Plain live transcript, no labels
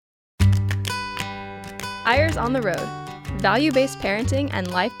Eyres on the Road, value-based parenting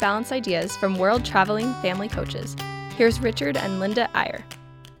and life balance ideas from world-traveling family coaches. Here's Richard and Linda Eyre.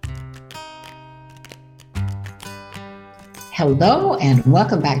 Hello and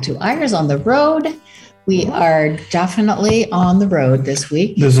welcome back to Eyres on the Road. We are definitely on the road this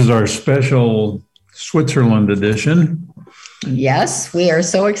week. This is our special Switzerland edition. Yes, we are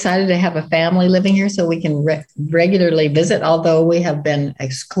so excited to have a family living here so we can regularly visit, although we have been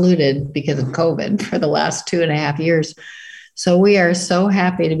excluded because of COVID for the last 2.5 years. So we are so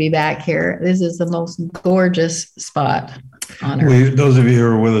happy to be back here. This is the most gorgeous spot on earth. Those of you who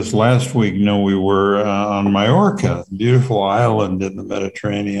were with us last week know we were on Majorca, a beautiful island in the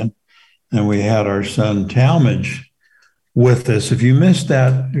Mediterranean, and we had our son Talmadge with us. If you missed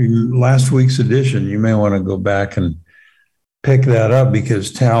that last week's edition, you may want to go back and pick that up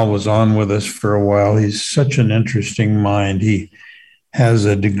because Tal was on with us for a while. He's such an interesting mind. He has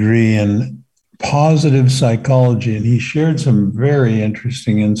a degree in positive psychology, and he shared some very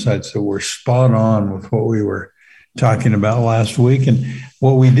interesting insights that were spot on with what we were talking about last week. And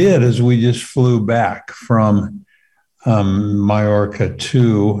what we did is we just flew back from Majorca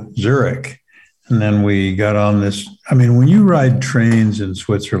to Zurich. And then we got on this. I mean, when you ride trains in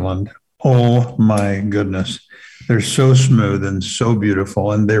Switzerland, oh my goodness, they're so smooth and so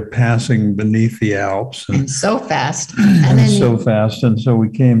beautiful, and they're passing beneath the Alps. And so fast. And so we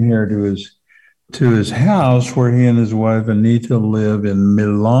came here to his house where he and his wife Anita live in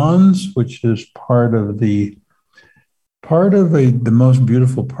Milans, which is part of the most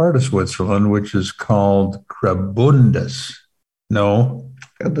beautiful part of Switzerland, which is called Graubünden.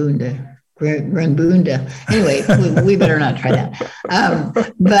 Graubünden. Anyway, we better not try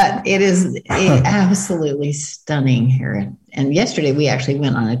that. But it is absolutely stunning here. And yesterday we actually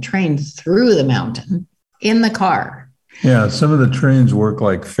went on a train through the mountain in the car. Yeah, some of the trains work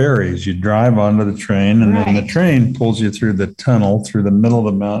like ferries. You drive onto the train, and then the train pulls you through the tunnel through the middle of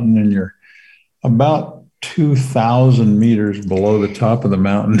the mountain, and you're about 2,000 meters below the top of the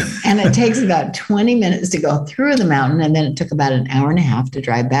mountain. And it takes about 20 minutes to go through the mountain. And then it took about an hour and a half to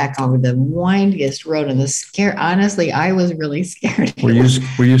drive back over the windiest road. And honestly, I was really scared. Were you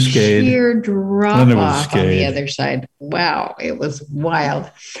scared? Sheer drop off on the other side. Wow. It was wild.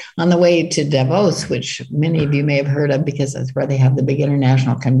 On the way to Davos, which many of you may have heard of because that's where they have the big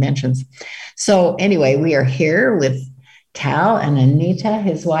international conventions. So anyway, we are here with Tal and Anita,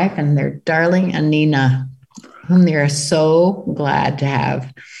 his wife, and their darling Anina, whom they are so glad to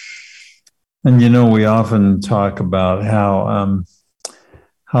have. And we often talk about how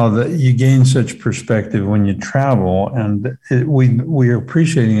you gain such perspective when you travel, and we are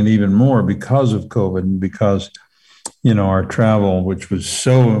appreciating it even more because of COVID, and because our travel, which was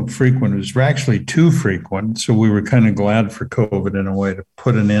so frequent, was actually too frequent. So we were kind of glad for COVID in a way to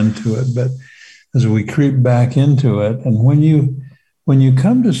put an end to it, but as we creep back into it. And when you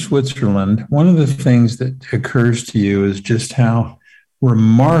come to Switzerland, one of the things that occurs to you is just how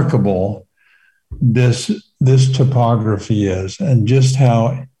remarkable this topography is, and just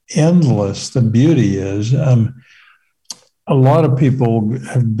how endless the beauty is. A lot of people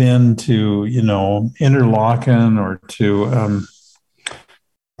have been to, Interlaken or to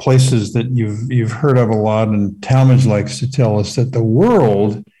places that you've heard of a lot. And Talmadge likes to tell us that the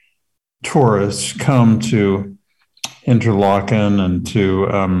world tourists come to Interlaken and to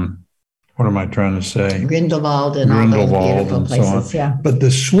what am I trying to say? Grindelwald and all those beautiful places. So yeah. But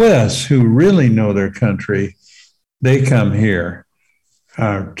the Swiss, who really know their country, they come here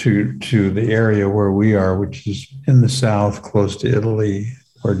to the area where we are, which is in the south, close to Italy,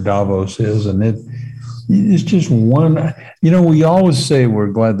 where Davos is, and it's just one. We always say we're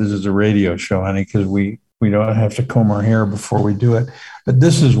glad this is a radio show, honey, because we don't have to comb our hair before we do it. But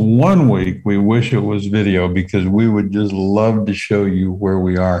this is one week we wish it was video, because we would just love to show you where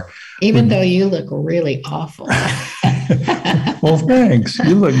we are. Even though you look really awful. Well, thanks.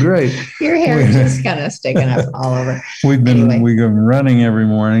 You look great. Your hair is just kind of sticking up all over. We've been running every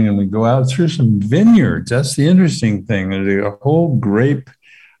morning, and we go out through some vineyards. That's the interesting thing. There's a whole grape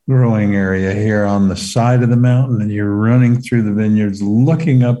growing area here on the side of the mountain, and you're running through the vineyards,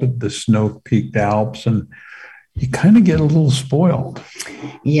 looking up at the snow-peaked Alps, and you kind of get a little spoiled.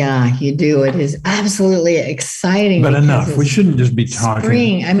 Yeah, you do. It is absolutely exciting. But enough. We shouldn't just be talking.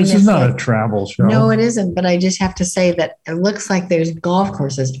 Spring. I mean, this is not a travel show. No, it isn't. But I just have to say that it looks like there's golf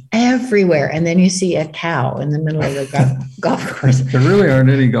courses everywhere. And then you see a cow in the middle of the golf course. There really aren't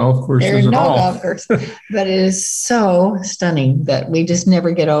any golf courses at all. There are no golf courses. But it is so stunning that we just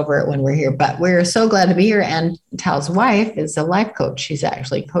never get over it when we're here. But we're so glad to be here. And Tal's wife is a life coach. She's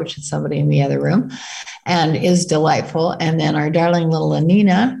actually coaching somebody in the other room and is delightful. And then our darling little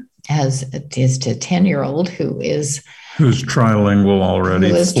Anina has his 10-year-old who's trilingual already.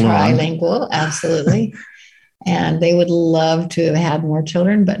 Who is trilingual, absolutely. And they would love to have had more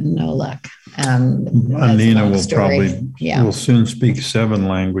children, but no luck. Anina will soon speak 7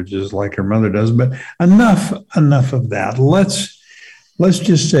 languages like her mother does. But enough of that. Let's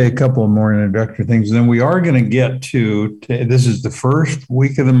just say a couple of more introductory things. Then we are going to get to this is the first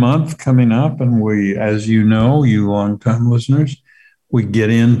week of the month coming up. And we, as you know, you longtime listeners, we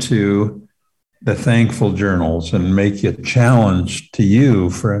get into the thankful journals and make a challenge to you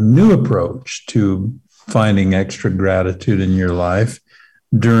for a new approach to finding extra gratitude in your life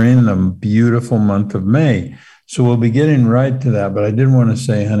during the beautiful month of May. So we'll be getting right to that. But I did want to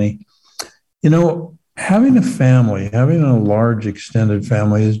say, honey, having a family, having a large extended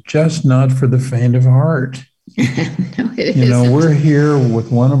family is just not for the faint of heart. No, it isn't. We're here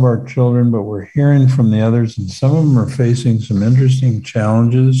with one of our children, but we're hearing from the others, and some of them are facing some interesting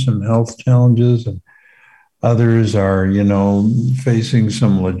challenges, some health challenges, and others are, facing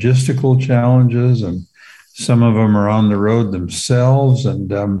some logistical challenges, and some of them are on the road themselves.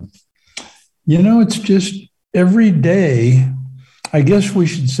 And, it's just every day. I guess we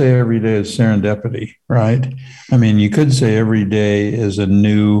should say every day is serendipity, right? I mean, you could say every day is a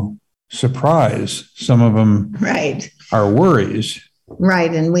new surprise. Some of them are worries. Right.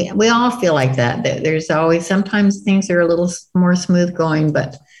 And we all feel like that. There's always, sometimes things are a little more smooth going,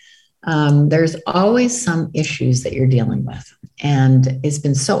 but there's always some issues that you're dealing with. And it's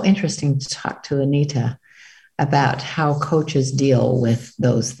been so interesting to talk to Anita about how coaches deal with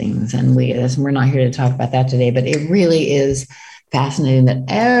those things. And we're not here to talk about that today, but it really is fascinating that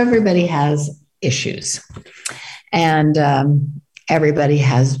everybody has issues, and everybody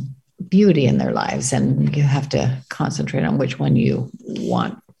has beauty in their lives, and you have to concentrate on which one you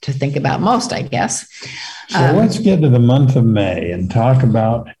want to think about most, I guess. So let's get to the month of May and talk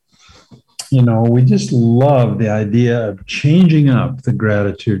about, we just love the idea of changing up the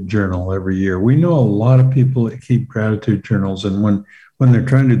gratitude journal every year. We know a lot of people that keep gratitude journals, and when they're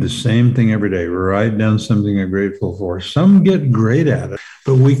trying to do the same thing every day, write down something they're grateful for. Some get great at it,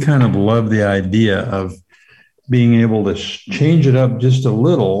 but we kind of love the idea of being able to change it up just a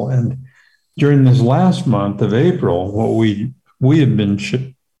little. And during this last month of April, what we have been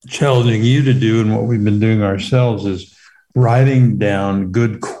challenging you to do, and what we've been doing ourselves, is writing down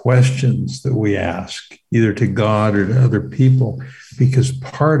good questions that we ask, either to God or to other people, because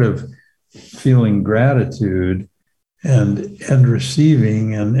part of feeling gratitude and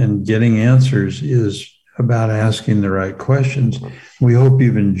receiving and getting answers is about asking the right questions. We hope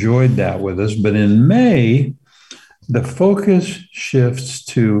you've enjoyed that with us. But in May, the focus shifts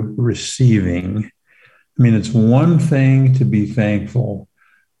to receiving. I mean, it's one thing to be thankful,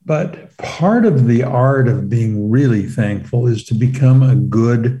 but part of the art of being really thankful is to become a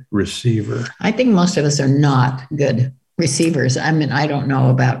good receiver. I think most of us are not good receivers. I mean, I don't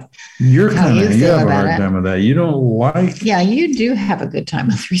know about you have a hard time with that. You don't like. Yeah, you do have a good time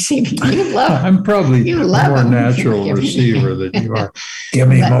with receiving. You love. I'm probably a more natural receiver than you are. Give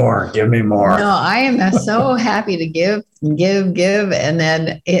me more. No, I am so happy to give, and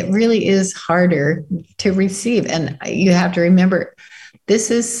then it really is harder to receive. And you have to remember,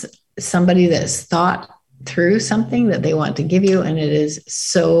 this is somebody that's thought through something that they want to give you, and it is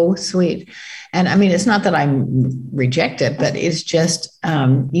so sweet. And I mean, it's not that I'm rejected, but it's just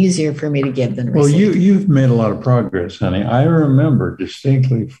easier for me to give than receive. Well, you've made a lot of progress, honey. I remember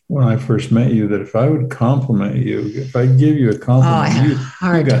distinctly when I first met you that if I would compliment you, if I give you a compliment,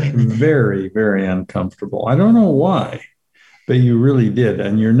 you got very, very uncomfortable. I don't know why, but you really did.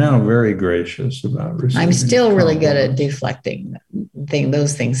 And you're now very gracious about receiving. I'm still really good at deflecting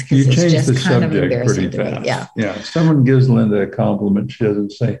those things, because it's just the kind of embarrassing to me. Yeah. If someone gives Linda a compliment, she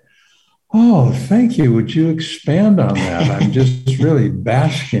doesn't say, "Oh, thank you. Would you expand on that? I'm just really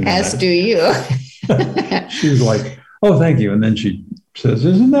basking." As do you. She's like, "Oh, thank you." And then she says,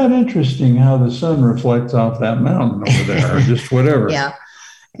 "Isn't that interesting how the sun reflects off that mountain over there?" Or just whatever. Yeah.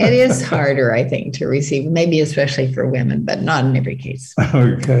 It is harder, I think, to receive, maybe especially for women, but not in every case.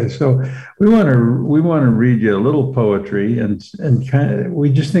 Okay. So we want to read you a little poetry, and we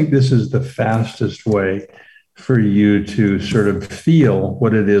just think this is the fastest way for you to sort of feel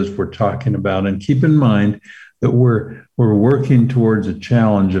what it is we're talking about. And keep in mind that we're working towards a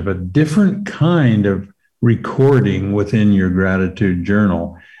challenge of a different kind of recording within your gratitude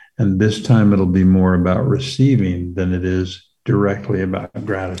journal. And this time it'll be more about receiving than it is directly about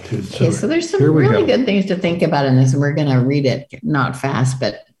gratitude. So there's some really good things to think about in this, and we're going to read it not fast,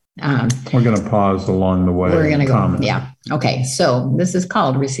 but we're going to pause along the way. We're going to go. Yeah. Okay. So this is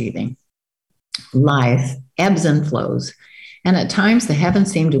called receiving. Life ebbs and flows, And at times the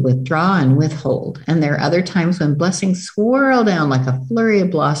heavens seem to withdraw and withhold. And there are other times when blessings swirl down like a flurry of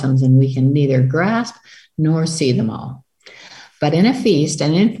blossoms and we can neither grasp nor see them all. But in a feast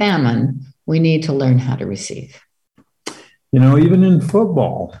and in famine, we need to learn how to receive. Even in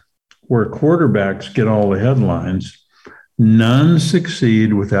football, where quarterbacks get all the headlines, none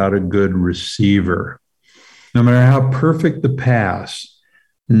succeed without a good receiver. No matter how perfect the pass,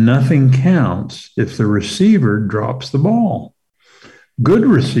 nothing counts if the receiver drops the ball. Good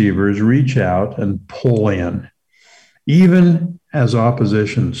receivers reach out and pull in, even as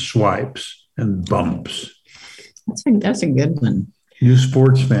opposition swipes and bumps. That's a good one. You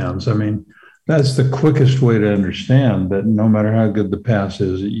sports fans, that's the quickest way to understand that no matter how good the pass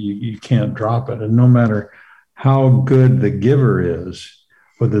is, you can't drop it. And no matter how good the giver is,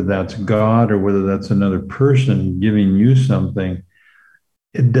 whether that's God or whether that's another person giving you something,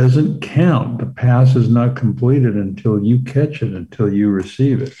 it doesn't count. The pass is not completed until you catch it, until you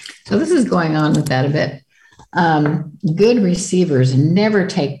receive it. So this is going on with that a bit. Good receivers never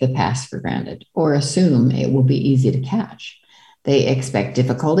take the pass for granted or assume it will be easy to catch. They expect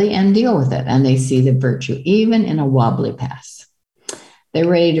difficulty and deal with it, and they see the virtue even in a wobbly pass. They're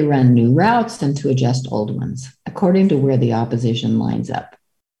ready to run new routes and to adjust old ones according to where the opposition lines up.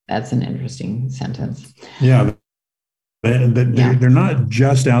 That's an interesting sentence. Yeah. They're not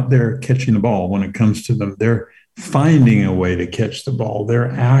just out there catching the ball when it comes to them. They're finding a way to catch the ball. They're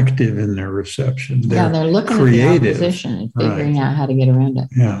active in their reception. They're looking creative at the opposition and figuring out how to get around it.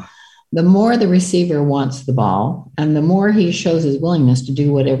 Yeah. The more the receiver wants the ball and the more he shows his willingness to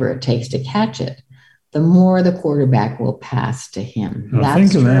do whatever it takes to catch it, the more the quarterback will pass to him. Now,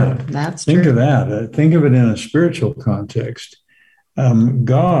 think of that. Think of that. Think of it in a spiritual context.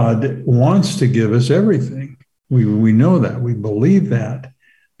 God wants to give us everything. We know that. We believe that.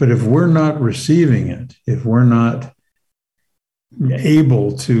 But if we're not receiving it, if we're not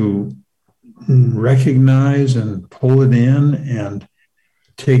able to recognize and pull it in and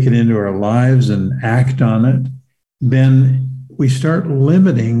take it into our lives and act on it, then we start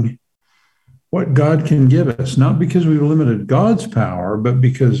limiting what God can give us, not because we've limited God's power, but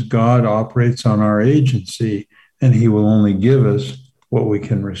because God operates on our agency and he will only give us what we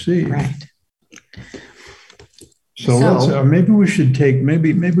can receive. Right. So let's, maybe we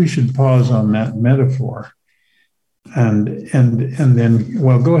should pause on that metaphor and then,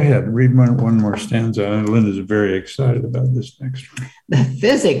 well, go ahead, read one more stanza. And Linda's very excited about this next one. The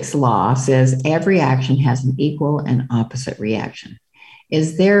physics law says every action has an equal and opposite reaction.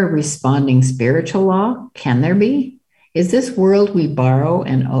 Is there a responding spiritual law? Can there be? Is this world we borrow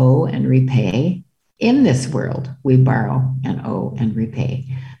and owe and repay? In this world, we borrow and owe and repay,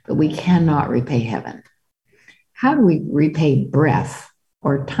 but we cannot repay heaven. How do we repay breath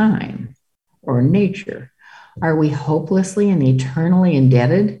or time or nature? Are we hopelessly and eternally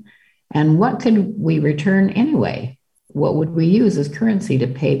indebted? And what could we return anyway? What would we use as currency to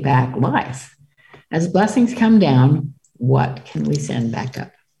pay back life? As blessings come down, what can we send back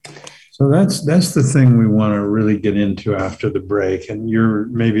up? So that's the thing we want to really get into after the break. And you're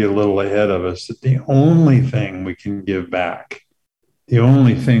maybe a little ahead of us, that the only thing we can give back, the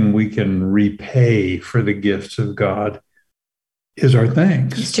only thing we can repay for the gifts of God is our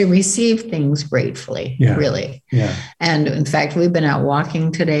thanks. It's to receive things gratefully, really. Yeah. And in fact, we've been out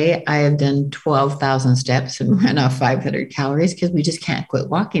walking today. I have done 12,000 steps and ran off 500 calories because we just can't quit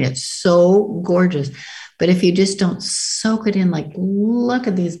walking. It's so gorgeous. But if you just don't soak it in, like, look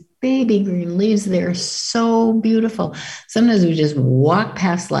at these baby green leaves. They're so beautiful. Sometimes we just walk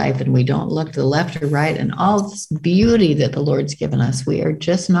past life and we don't look to the left or right, and all this beauty that the Lord's given us, we are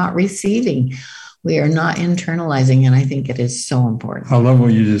just not receiving. We are not internalizing. And I think it is so important. I love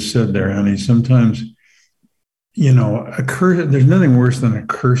what you just said there, honey. Sometimes, there's nothing worse than a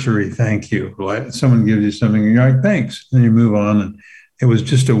cursory thank you. Like someone gives you something and you're like, thanks. And you move on. And it was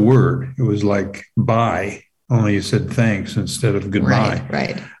just a word. It was like bye, only you said thanks instead of goodbye.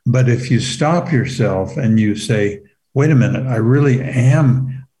 Right. But if you stop yourself and you say, wait a minute,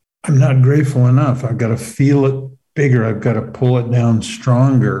 I'm not grateful enough. I've got to feel it bigger. I've got to pull it down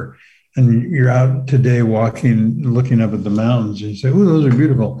stronger. And you're out today walking, looking up at the mountains, and you say, oh, those are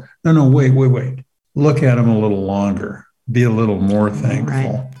beautiful. No, wait. Look at them a little longer. Be a little more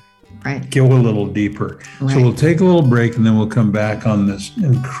thankful. Right. Go a little deeper. Right. So we'll take a little break, and then we'll come back on this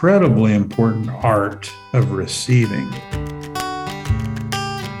incredibly important art of receiving.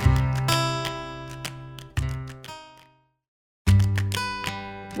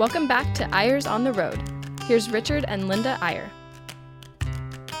 Welcome back to Eyres on the Road. Here's Richard and Linda Eyre.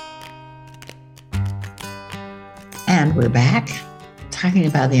 And we're back talking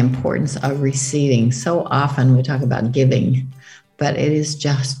about the importance of receiving. So often we talk about giving, but it is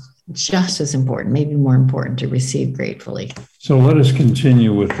just as important, maybe more important, to receive gratefully. So let us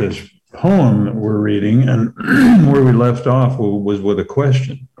continue with this poem that we're reading, and where we left off was with a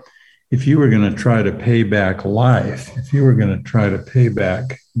question. If you were going to try to pay back life, if you were going to try to pay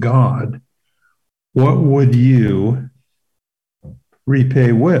back God, what would you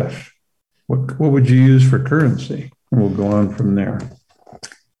repay with? What would you use for currency? We'll go on from there.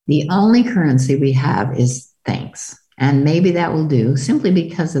 The only currency we have is thanks. And maybe that will do, simply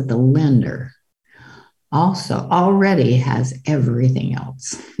because of the lender also already has everything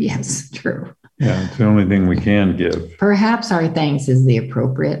else. Yes, true. Yeah, it's the only thing we can give. Perhaps our thanks is the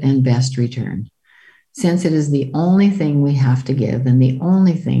appropriate and best return, since it is the only thing we have to give and the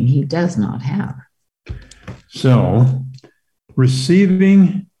only thing he does not have. So,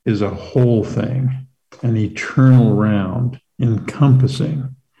 receiving is a whole thing, an eternal round,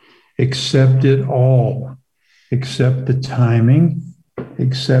 encompassing. Accept it all. Accept the timing.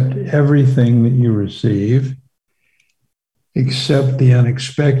 Accept everything that you receive. Accept the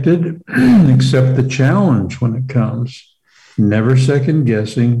unexpected. Accept the challenge when it comes. Never second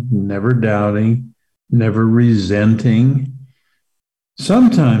guessing, never doubting, never resenting.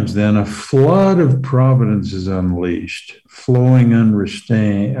 Sometimes then a flood of providence is unleashed, flowing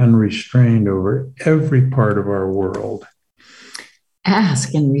unrestrained over every part of our world.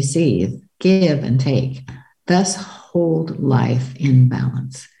 Ask and receive, give and take. Thus hold life in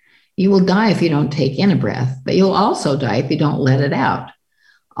balance. You will die if you don't take in a breath, but you'll also die if you don't let it out.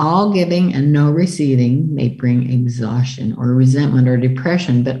 All giving and no receiving may bring exhaustion or resentment or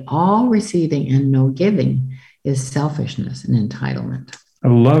depression, but all receiving and no giving is selfishness and entitlement. I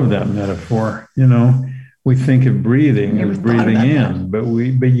love that metaphor. You know, we think of breathing as breathing in, but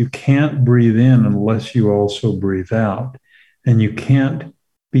you can't breathe in unless you also breathe out. And you can't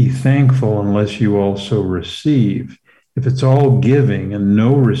be thankful unless you also receive. If it's all giving and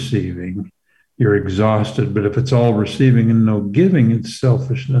no receiving, you're exhausted. But if it's all receiving and no giving, it's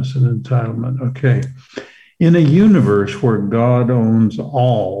selfishness and entitlement. Okay. In a universe where God owns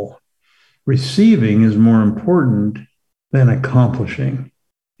all, receiving is more important than accomplishing.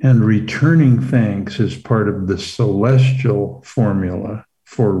 And returning thanks is part of the celestial formula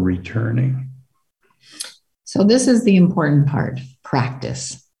for returning. So this is the important part.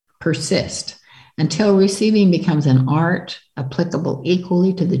 Practice. Persist. Until receiving becomes an art applicable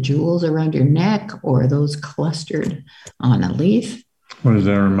equally to the jewels around your neck or those clustered on a leaf. What does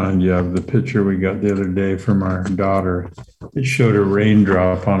that remind you of? The picture we got the other day from our daughter. It showed a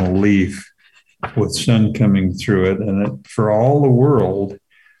raindrop on a leaf with sun coming through it. And it, for all the world,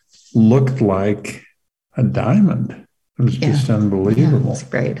 looked like a diamond. It was just unbelievable. Yeah, that's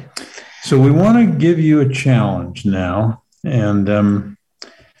great. So we want to give you a challenge now. And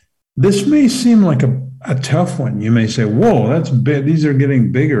this may seem like a tough one. You may say, whoa, that's big. These are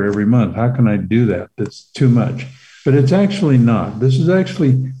getting bigger every month. How can I do that? That's too much. But it's actually not. This is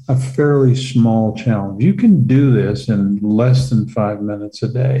actually a fairly small challenge. You can do this in less than 5 minutes a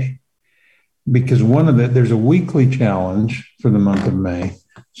day, because there's a weekly challenge for the month of May.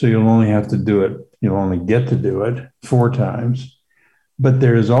 So you'll only have to do it. You'll only get to do it 4 times. But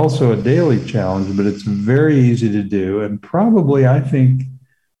there is also a daily challenge, but it's very easy to do. And probably, I think,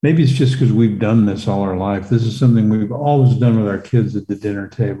 maybe it's just because we've done this all our life. This is something we've always done with our kids at the dinner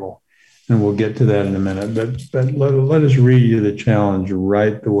table. And we'll get to that in a minute. But let us read you the challenge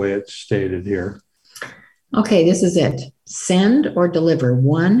right the way it's stated here. Okay, this is it. Send or deliver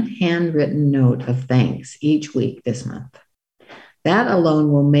 1 handwritten note of thanks each week this month. That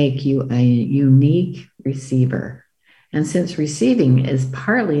alone will make you a unique receiver. And since receiving is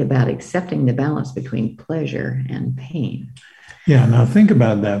partly about accepting the balance between pleasure and pain. Yeah, now think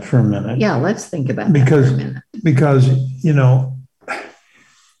about that for a minute. Yeah, let's think about that for a minute. Because, you know,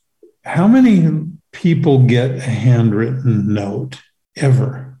 how many people get a handwritten note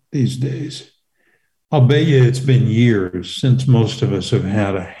ever these days? I'll bet you it's been years since most of us have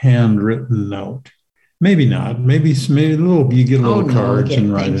had a handwritten note. Maybe not. Maybe a little. You get little cards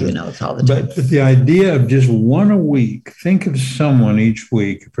and write thank you notes all the time. But the idea of just 1 a week. Think of someone each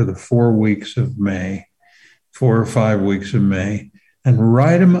week for the 4 weeks of May, 4 or 5 weeks of May, and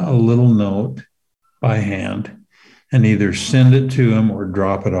write them a little note by hand, and either send it to them or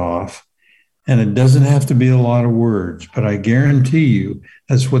drop it off. And it doesn't have to be a lot of words, but I guarantee you,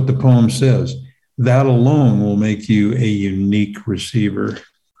 that's what the poem says. That alone will make you a unique receiver.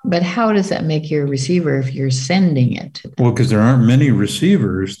 But how does that make you a receiver if you're sending it to them? Well, because there aren't many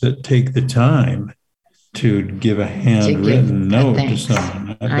receivers that take the time to give a handwritten note to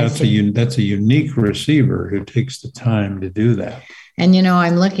someone. That's a unique receiver who takes the time to do that. And,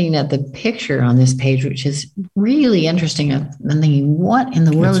 I'm looking at the picture on this page, which is really interesting. I'm thinking, what in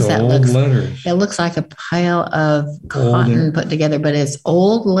the world is that? That looks like a pile of cotton put together, but it's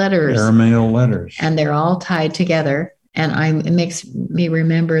old letters. Aramaic letters. And they're all tied together. And it makes me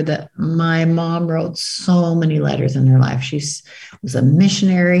remember that my mom wrote so many letters in her life. She was a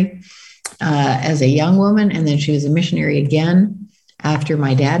missionary as a young woman, and then she was a missionary again after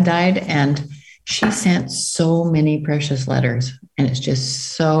my dad died. And she sent so many precious letters. And it's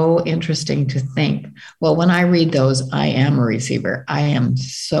just so interesting to think, well, when I read those, I am a receiver. I am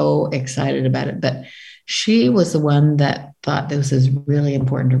so excited about it. But she was the one that thought this is really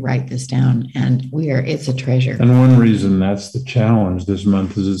important to write this down. And it's a treasure. And one reason that's the challenge this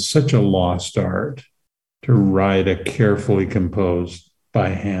month is it's such a lost art to write a carefully composed by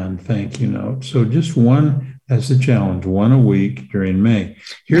hand thank you note. So just one, that's the challenge, one a week during May.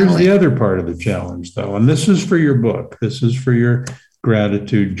 Here's the other part of the challenge, though, and this is for your book. This is for your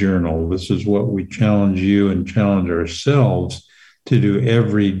gratitude journal. This is what we challenge you and challenge ourselves to do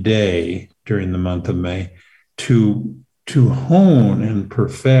every day during the month of May to hone and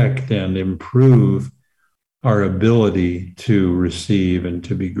perfect and improve our ability to receive and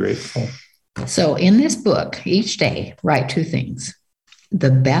to be grateful. So in this book, each day, write two things: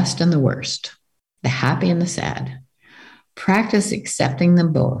 the best and the worst, the happy and the sad. Practice accepting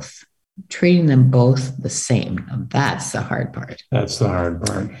them both, treating them both the same. Now, that's the hard part. That's the hard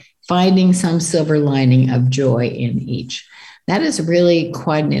part. Finding some silver lining of joy in each. That is really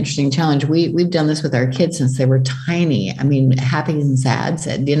quite an interesting challenge. We've done this with our kids since they were tiny. I mean, happy and sads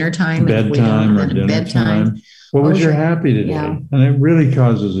at dinner time. Bedtime or dinner time. What was your happy today? Yeah. And it really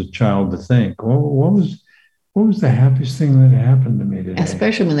causes a child to think, well, what was the happiest thing that happened to me today?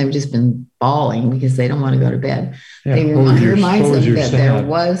 Especially when they've just been bawling because they don't want to go to bed. Yeah. They remind them that there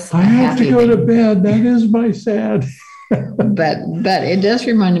was I have to go to bed. That is my sad. but it does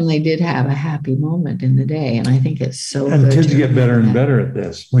remind them they did have a happy moment in the day. And I think it's so good. And kids get better and better at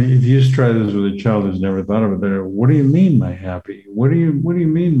this. If you just try this with a child who's never thought of it, what do you mean by happy? What do you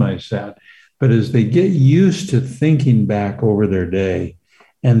mean by sad? But as they get used to thinking back over their day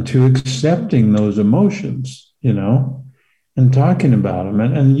and to accepting those emotions, and talking about them,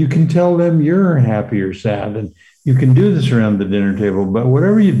 and you can tell them you're happy or sad, and you can do this around the dinner table, but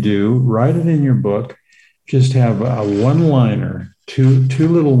whatever you do, write it in your book. Just have a one-liner, two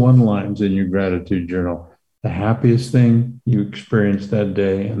little one-lines in your gratitude journal. The happiest thing you experienced that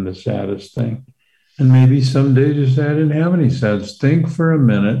day and the saddest thing. And maybe some days you say, I didn't have any sads. Think for a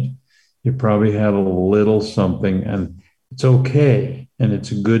minute. You probably had a little something, and it's okay. And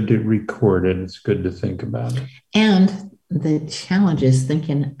it's good to record it. It's good to think about it. And the challenge is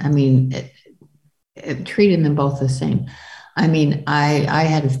thinking, treating them both the same. I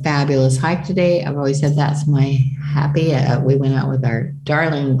had a fabulous hike today. I've always said that's my happy. We went out with our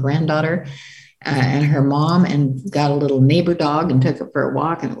darling granddaughter and her mom and got a little neighbor dog and took it for a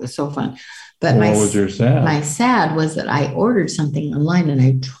walk, and it was so fun. But what was your sad? My sad was that I ordered something online and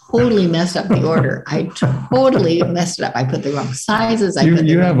I totally messed up the order. I totally messed it up. I put the wrong sizes.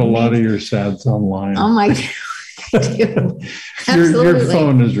 You have a lot of your sads online. Oh my God. Your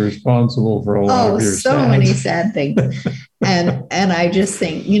phone is responsible for a lot of your so sads. Many sad things. And I just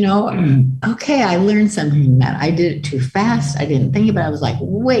think, okay, I learned something from that. I did it too fast. I didn't think about it. I was like,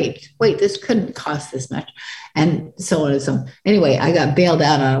 wait, this couldn't cost this much. And so on and so on. Anyway, I got bailed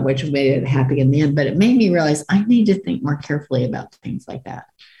out on it, which made it happy in the end, but it made me realize I need to think more carefully about things like that.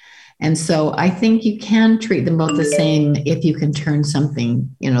 And so I think you can treat them both the same if you can turn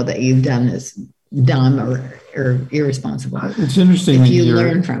something, that you've done as dumb or irresponsible. It's interesting if you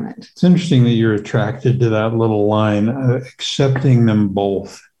learn from it. It's interesting that you're attracted to that little line, accepting them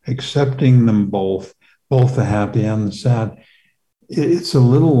both, both the happy and the sad. It's a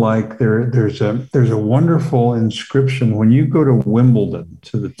little like there's a wonderful inscription when you go to Wimbledon,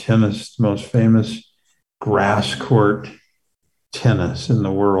 to the most famous grass court tennis in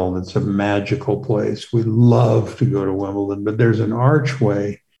the world. It's a magical place. We love to go to Wimbledon, but there's an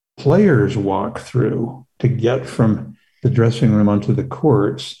archway players walk through to get from the dressing room onto the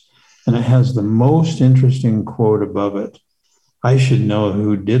courts. And it has the most interesting quote above it. I should know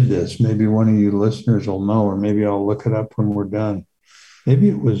who did this. Maybe one of you listeners will know, or maybe I'll look it up when we're done. Maybe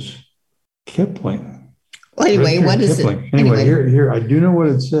it was Kipling. Well, anyway, what is it? Anyway, here, I do know what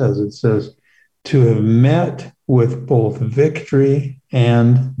it says. It says, to have met with both victory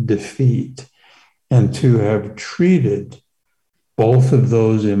and defeat, and to have treated both of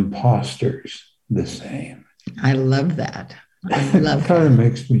those imposters the same. I love that. It kind of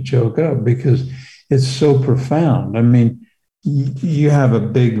makes me choke up because it's so profound. You have a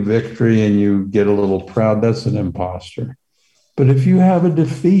big victory and you get a little proud. That's an imposter. But if you have a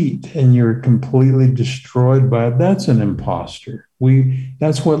defeat and you're completely destroyed by it, that's an imposter.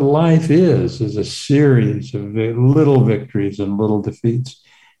 That's what life is a series of little victories and little defeats.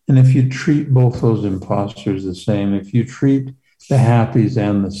 And if you treat both those imposters the same, if you treat the happies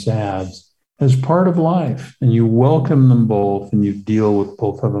and the sads as part of life, and you welcome them both and you deal with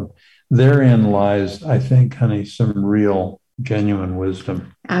both of them, therein lies, I think, honey, some real, genuine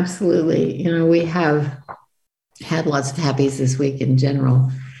wisdom. Absolutely. We have had lots of happies this week in general.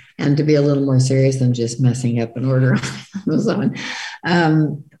 And to be a little more serious than just messing up an order on Amazon,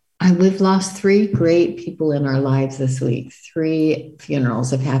 we've lost 3 great people in our lives this week. 3 funerals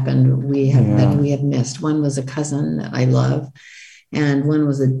have happened. We have missed. One was a cousin that I love, and one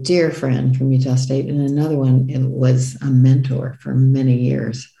was a dear friend from Utah State, and another one was a mentor for many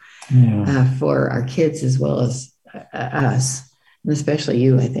years for our kids as well as us, and especially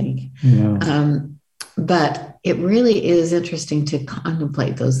you, I think. Yeah. But it really is interesting to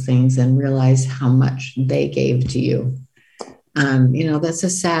contemplate those things and realize how much they gave to you. That's a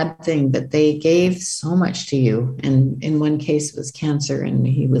sad thing, but they gave so much to you. And in one case it was cancer, and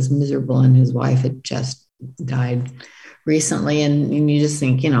he was miserable, and his wife had just died recently. And you just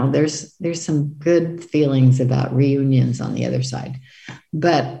think, there's some good feelings about reunions on the other side.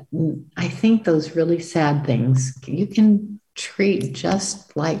 But I think those really sad things, you can treat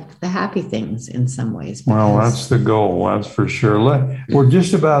just like the happy things in some ways. Well, that's the goal. That's for sure. We're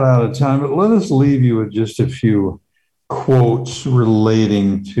just about out of time, but let us leave you with just a few quotes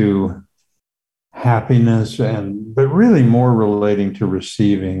relating to happiness, but really more relating to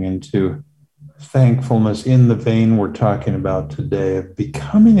receiving and to thankfulness, in the vein we're talking about today of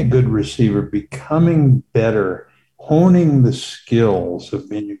becoming a good receiver, becoming better, honing the skills of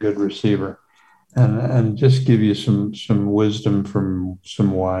being a good receiver. And just give you some wisdom from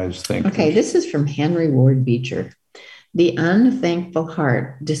some wise thinkers. Okay, this is from Henry Ward Beecher. The unthankful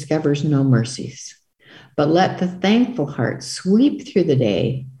heart discovers no mercies, but let the thankful heart sweep through the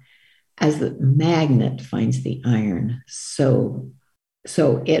day as the magnet finds the iron. So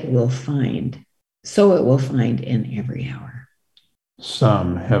it will find in every hour.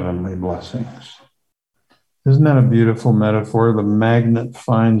 Some heavenly blessings. Isn't that a beautiful metaphor? The magnet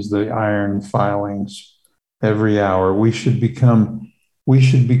finds the iron filings every hour. We should become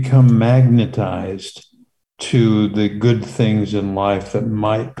magnetized to the good things in life that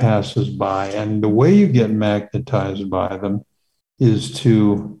might pass us by. And the way you get magnetized by them is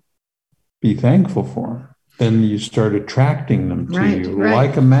to be thankful for them. Then you start attracting them to you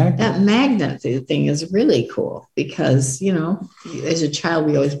like a magnet. That magnet thing is really cool because, as a child,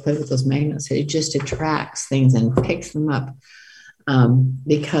 we always played with those magnets. It just attracts things and picks them up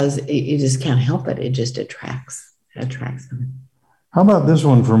because you just can't help it. It just attracts them. How about this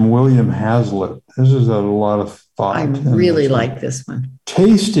one from William Hazlitt? This is a lot of thought. I really like this one.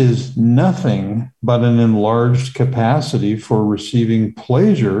 Taste is nothing but an enlarged capacity for receiving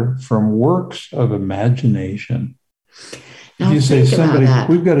pleasure from works of imagination. Now, you say somebody,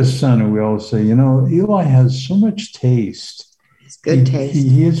 we've got a son who we always say, Eli has so much taste. It's good taste.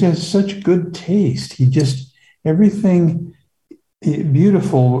 He has such good taste. He just, everything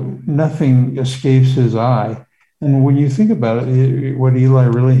beautiful, nothing escapes his eye. And when you think about it, what Eli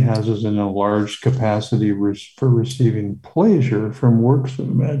really has is an enlarged capacity for receiving pleasure from works of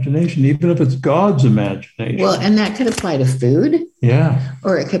imagination, even if it's God's imagination. Well, and that could apply to food. Yeah.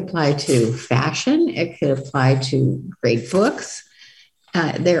 Or it could apply to fashion. It could apply to great books.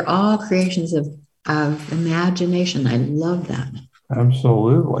 They're all creations of imagination. I love that.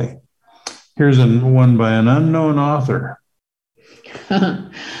 Absolutely. Here's one by an unknown author.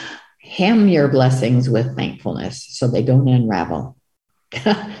 Hem your blessings with thankfulness so they don't unravel.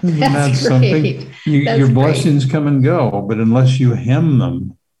 That's something. Your blessings come and go, but unless you hem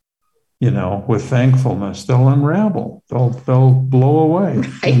them, with thankfulness, they'll unravel. They'll blow away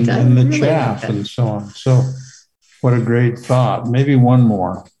in the really chaff and so on. So what a great thought. Maybe one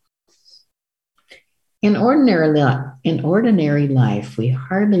more. In ordinary life, we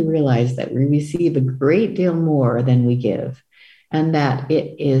hardly realize that we receive a great deal more than we give, and that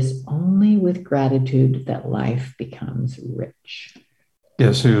it is only with gratitude that life becomes rich.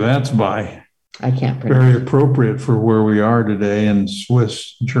 Guess who that's by? I can't pronounce. Very appropriate for where we are today in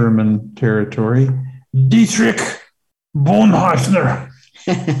Swiss-German territory. Dietrich Bonhoeffer.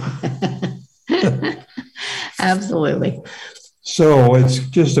 Absolutely. So it's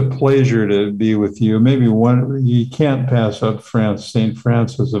just a pleasure to be with you. Maybe you can't pass up St.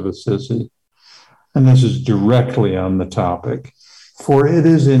 Francis of Assisi. And this is directly on the topic. For it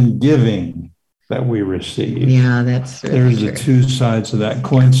is in giving that we receive. Yeah, that's really There's the two sides of that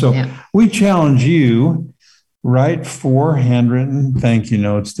coin. So we challenge you Write 4 handwritten thank you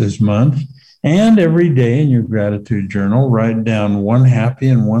notes this month. And every day in your gratitude journal, write down 1 happy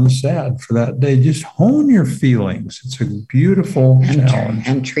and 1 sad for that day. Just hone your feelings. It's a beautiful challenge.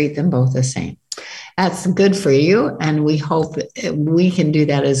 And treat them both the same. That's good for you. And we hope we can do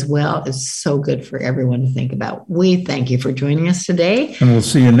that as well. It's so good for everyone to think about. We thank you for joining us today. And we'll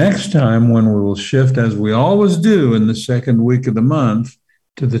see you next time when we will shift, as we always do in the second week of the month,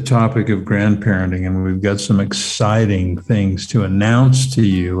 to the topic of grandparenting. And we've got some exciting things to announce to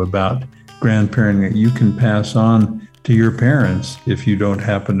you about grandparenting that you can pass on to your parents if you don't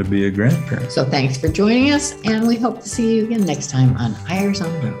happen to be a grandparent. So thanks for joining us, and we hope to see you again next time on Eyres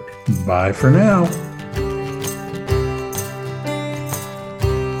on the Road. Bye for now.